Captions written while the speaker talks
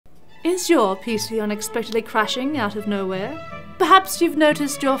Is your PC unexpectedly crashing out of nowhere? Perhaps you've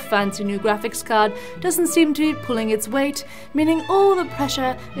noticed your fancy new graphics card doesn't seem to be pulling its weight, meaning all the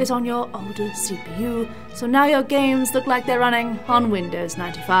pressure is on your older CPU, so now your games look like they're running on Windows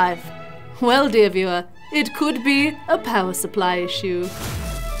 95. Well, dear viewer, it could be a power supply issue.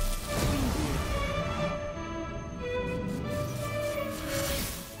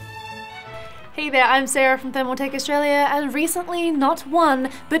 Hey there, I'm Sarah from Thermaltech Australia, and recently not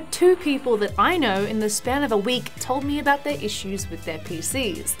one, but two people that I know in the span of a week told me about their issues with their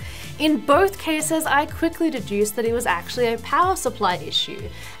PCs. In both cases, I quickly deduced that it was actually a power supply issue,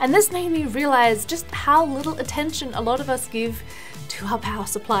 and this made me realize just how little attention a lot of us give to our power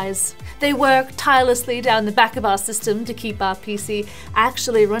supplies. They work tirelessly down the back of our system to keep our PC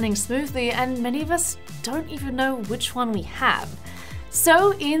actually running smoothly, and many of us don't even know which one we have.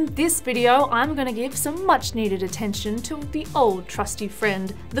 So in this video, I'm going to give some much needed attention to the old trusty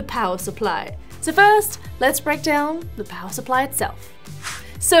friend, the power supply. So first, let's break down the power supply itself.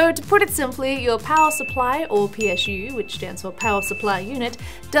 So to put it simply, your power supply, or PSU, which stands for Power Supply Unit,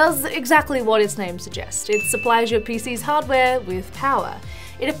 does exactly what its name suggests. It supplies your PC's hardware with power.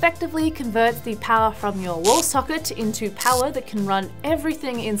 It effectively converts the power from your wall socket into power that can run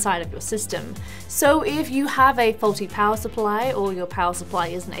everything inside of your system. So if you have a faulty power supply, or your power supply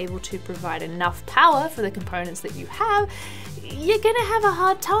isn't able to provide enough power for the components that you have, you're gonna have a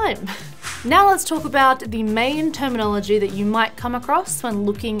hard time. Now let's talk about the main terminology that you might come across when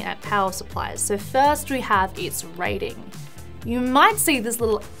looking at power supplies. So first we have its rating. You might see this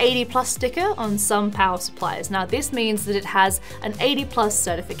little 80+ sticker on some power supplies. Now this means that it has an 80+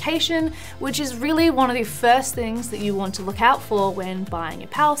 certification, which is really one of the first things that you want to look out for when buying a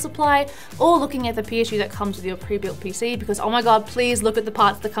power supply or looking at the PSU that comes with your pre-built PC, because oh my god, please look at the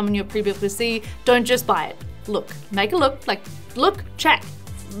parts that come in your pre-built PC, don't just buy it. Look, make a look, like look, check,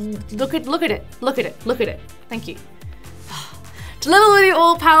 look at it. Thank you. To level with you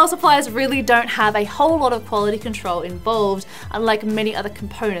all, power supplies really don't have a whole lot of quality control involved, unlike many other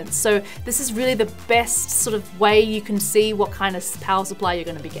components. So this is really the best sort of way you can see what kind of power supply you're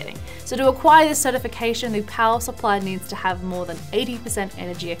going to be getting. So to acquire this certification, the power supply needs to have more than 80%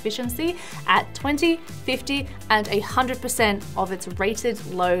 energy efficiency at 20, 50, and 100% of its rated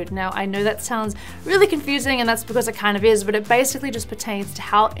load. Now I know that sounds really confusing, and that's because it kind of is, but it basically just pertains to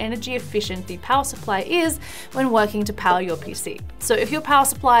how energy efficient the power supply is when working to power your PC. So if your power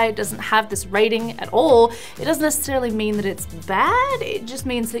supply doesn't have this rating at all, it doesn't necessarily mean that it's bad, it just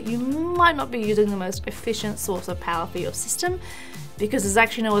means that you might not be using the most efficient source of power for your system, because there's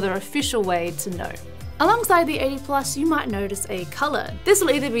actually no other official way to know. Alongside the 80+, you might notice a color. This will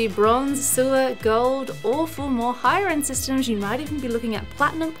either be bronze, silver, gold, or for more higher end systems, you might even be looking at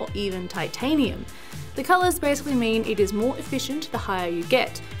platinum or even titanium. The colors basically mean it is more efficient the higher you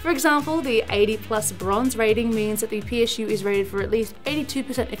get. For example, the 80+ bronze rating means that the PSU is rated for at least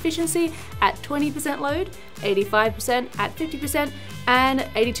 82% efficiency at 20% load, 85% at 50%, and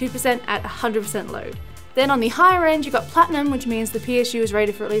 82% at 100% load. Then on the higher end, you've got platinum, which means the PSU is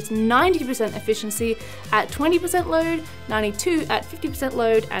rated for at least 90% efficiency at 20% load, 92 at 50%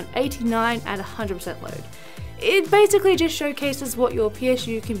 load, and 89 at 100% load. It basically just showcases what your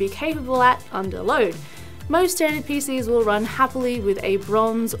PSU can be capable at under load. Most standard PCs will run happily with a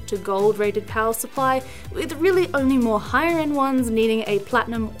bronze to gold rated power supply, with really only more higher end ones needing a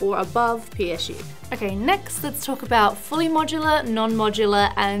platinum or above PSU. Okay, next let's talk about fully modular,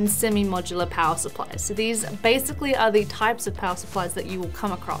 non-modular, and semi-modular power supplies. So these basically are the types of power supplies that you will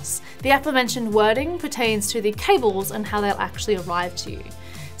come across. The aforementioned wording pertains to the cables and how they'll actually arrive to you.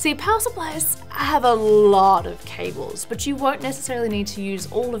 See, power supplies have a lot of cables, but you won't necessarily need to use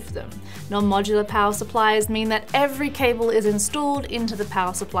all of them. Non-modular power supplies mean that every cable is installed into the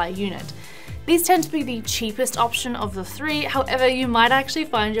power supply unit. These tend to be the cheapest option of the three, however you might actually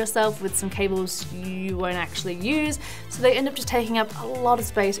find yourself with some cables you won't actually use, so they end up just taking up a lot of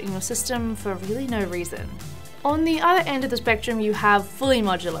space in your system for really no reason. On the other end of the spectrum, you have fully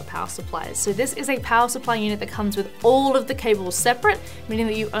modular power supplies. So this is a power supply unit that comes with all of the cables separate, meaning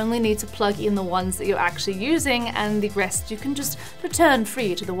that you only need to plug in the ones that you're actually using, and the rest you can just return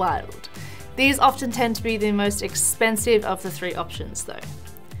free to the wild. These often tend to be the most expensive of the three options though.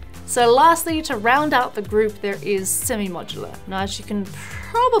 So lastly, to round out the group, there is semi-modular. Now as you can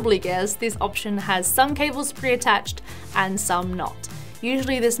probably guess, this option has some cables pre-attached and some not.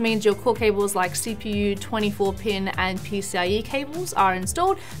 Usually this means your core cables like CPU, 24-pin and PCIe cables are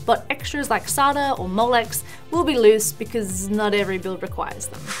installed, but extras like SATA or Molex will be loose because not every build requires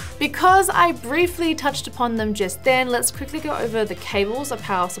them. Because I briefly touched upon them just then, let's quickly go over the cables a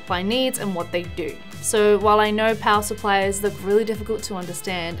power supply needs and what they do. So while I know power supplies look really difficult to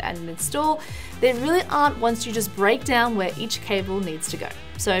understand and install, they really aren't once you just break down where each cable needs to go.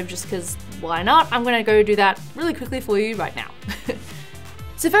 So just because why not, I'm gonna go do that really quickly for you right now.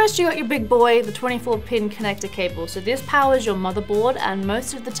 So first you got your big boy, the 24-pin connector cable. So this powers your motherboard and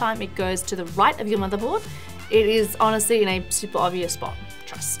most of the time it goes to the right of your motherboard. It is honestly in a super obvious spot,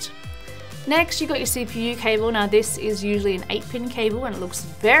 trust. Next, you got your CPU cable. Now this is usually an 8-pin cable and it looks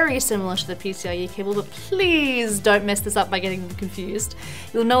very similar to the PCIe cable, but please don't mess this up by getting them confused.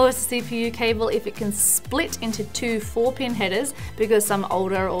 You'll know it's a CPU cable if it can split into two 4-pin headers, because some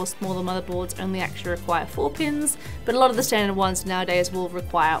older or smaller motherboards only actually require 4 pins, but a lot of the standard ones nowadays will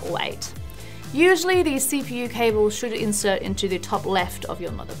require all 8. Usually these CPU cables should insert into the top left of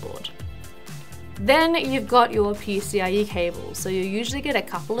your motherboard. Then you've got your PCIe cables. So you usually get a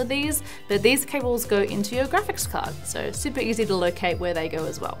couple of these, but these cables go into your graphics card. So super easy to locate where they go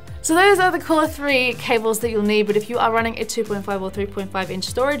as well. So those are the core 3 cables that you'll need, but if you are running a 2.5 or 3.5 inch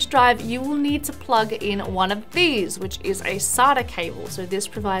storage drive, you will need to plug in one of these, which is a SATA cable. So this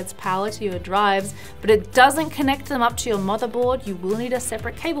provides power to your drives, but it doesn't connect them up to your motherboard. You will need a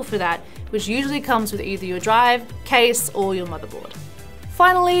separate cable for that, which usually comes with either your drive, case, or your motherboard.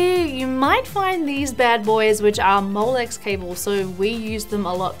 Finally, you might find these bad boys, which are Molex cables, so we use them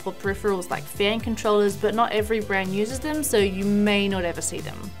a lot for peripherals like fan controllers, but not every brand uses them, so you may not ever see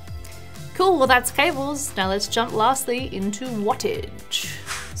them. Cool, well that's cables. Now let's jump lastly into wattage.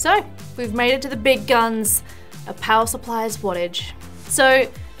 So, we've made it to the big guns, a power supply's wattage. So,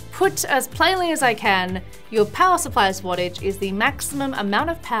 put as plainly as I can, your power supply's wattage is the maximum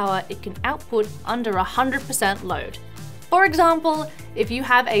amount of power it can output under 100% load. For example, if you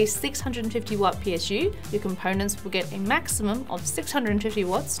have a 650 watt PSU, your components will get a maximum of 650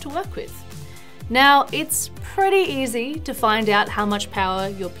 watts to work with. Now, it's pretty easy to find out how much power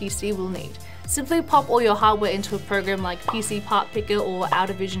your PC will need. Simply pop all your hardware into a program like PC Part Picker or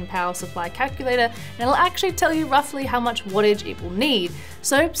OutaVision Power Supply Calculator, and it'll actually tell you roughly how much wattage it will need.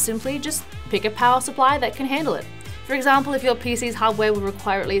 So simply just pick a power supply that can handle it. For example, if your PC's hardware will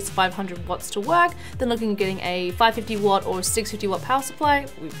require at least 500 watts to work, then looking at getting a 550 watt or 650 watt power supply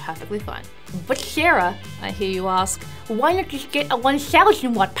will be perfectly fine. But Sarah, I hear you ask, why not just get a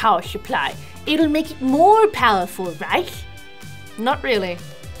 1000 watt power supply? It'll make it more powerful, right? Not really.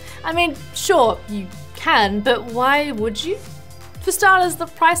 I mean, sure, you can, but why would you? For starters, the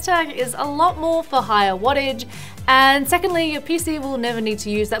price tag is a lot more for higher wattage, and secondly, your PC will never need to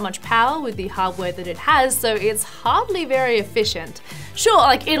use that much power with the hardware that it has, so it's hardly very efficient. Sure,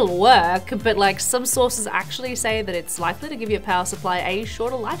 like it'll work, but like some sources actually say that it's likely to give your power supply a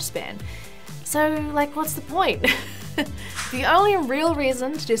shorter lifespan. So like, what's the point? The only real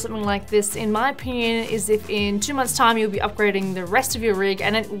reason to do something like this, in my opinion, is if in 2 months' time you'll be upgrading the rest of your rig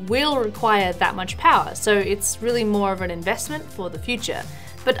and it will require that much power, so it's really more of an investment for the future.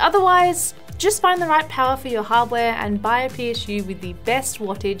 But otherwise, just find the right power for your hardware and buy a PSU with the best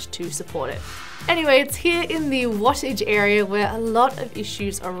wattage to support it. Anyway, it's here in the wattage area where a lot of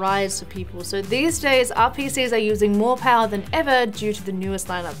issues arise for people. So these days, our PCs are using more power than ever due to the newest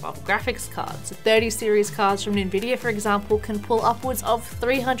lineup of graphics cards. So 30 series cards from Nvidia, for example, can pull upwards of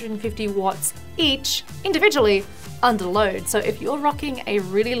 350 watts each, individually, under load. So if you're rocking a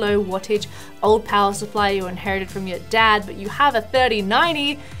really low wattage old power supply you inherited from your dad, but you have a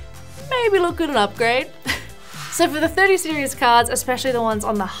 3090, maybe look at an upgrade. So for the 30 series cards, especially the ones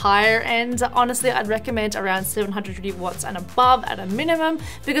on the higher end, honestly I'd recommend around 750 watts and above at a minimum,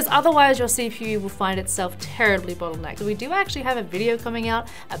 because otherwise your CPU will find itself terribly bottlenecked. So we do actually have a video coming out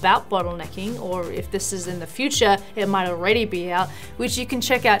about bottlenecking, or if this is in the future, it might already be out, which you can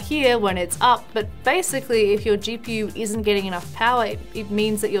check out here when it's up. But basically, if your GPU isn't getting enough power, it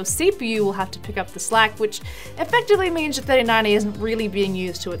means that your CPU will have to pick up the slack, which effectively means your 3090 isn't really being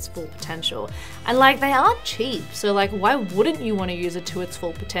used to its full potential. And like, they aren't cheap. So like, why wouldn't you want to use it to its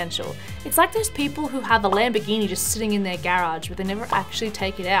full potential? It's like those people who have a Lamborghini just sitting in their garage, but they never actually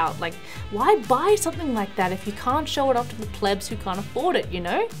take it out. Like, why buy something like that if you can't show it off to the plebs who can't afford it, you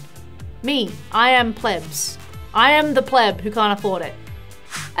know? Me, I am plebs. I am the pleb who can't afford it.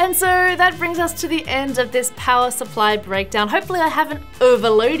 And so that brings us to the end of this power supply breakdown. Hopefully I haven't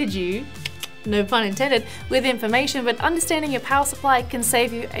overloaded you. no pun intended, with information, but understanding your power supply can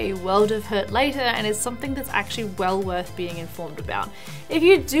save you a world of hurt later, and is something that's actually well worth being informed about. If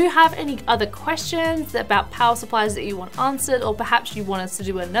you do have any other questions about power supplies that you want answered, or perhaps you want us to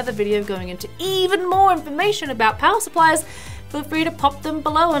do another video going into even more information about power supplies, feel free to pop them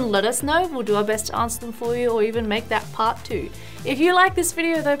below and let us know. We'll do our best to answer them for you, or even make that part 2. If you like this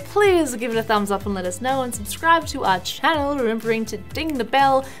video though, please give it a thumbs up and let us know, and subscribe to our channel, remembering to ding the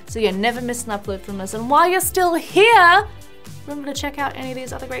bell so you never miss an upload from us. And while you're still here, remember to check out any of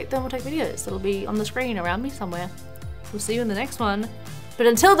these other great Thermaltake videos that'll be on the screen around me somewhere. We'll see you in the next one. But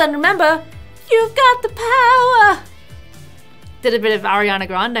until then, remember, you've got the power! Did a bit of Ariana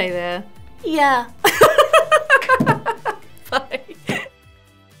Grande there. Yeah.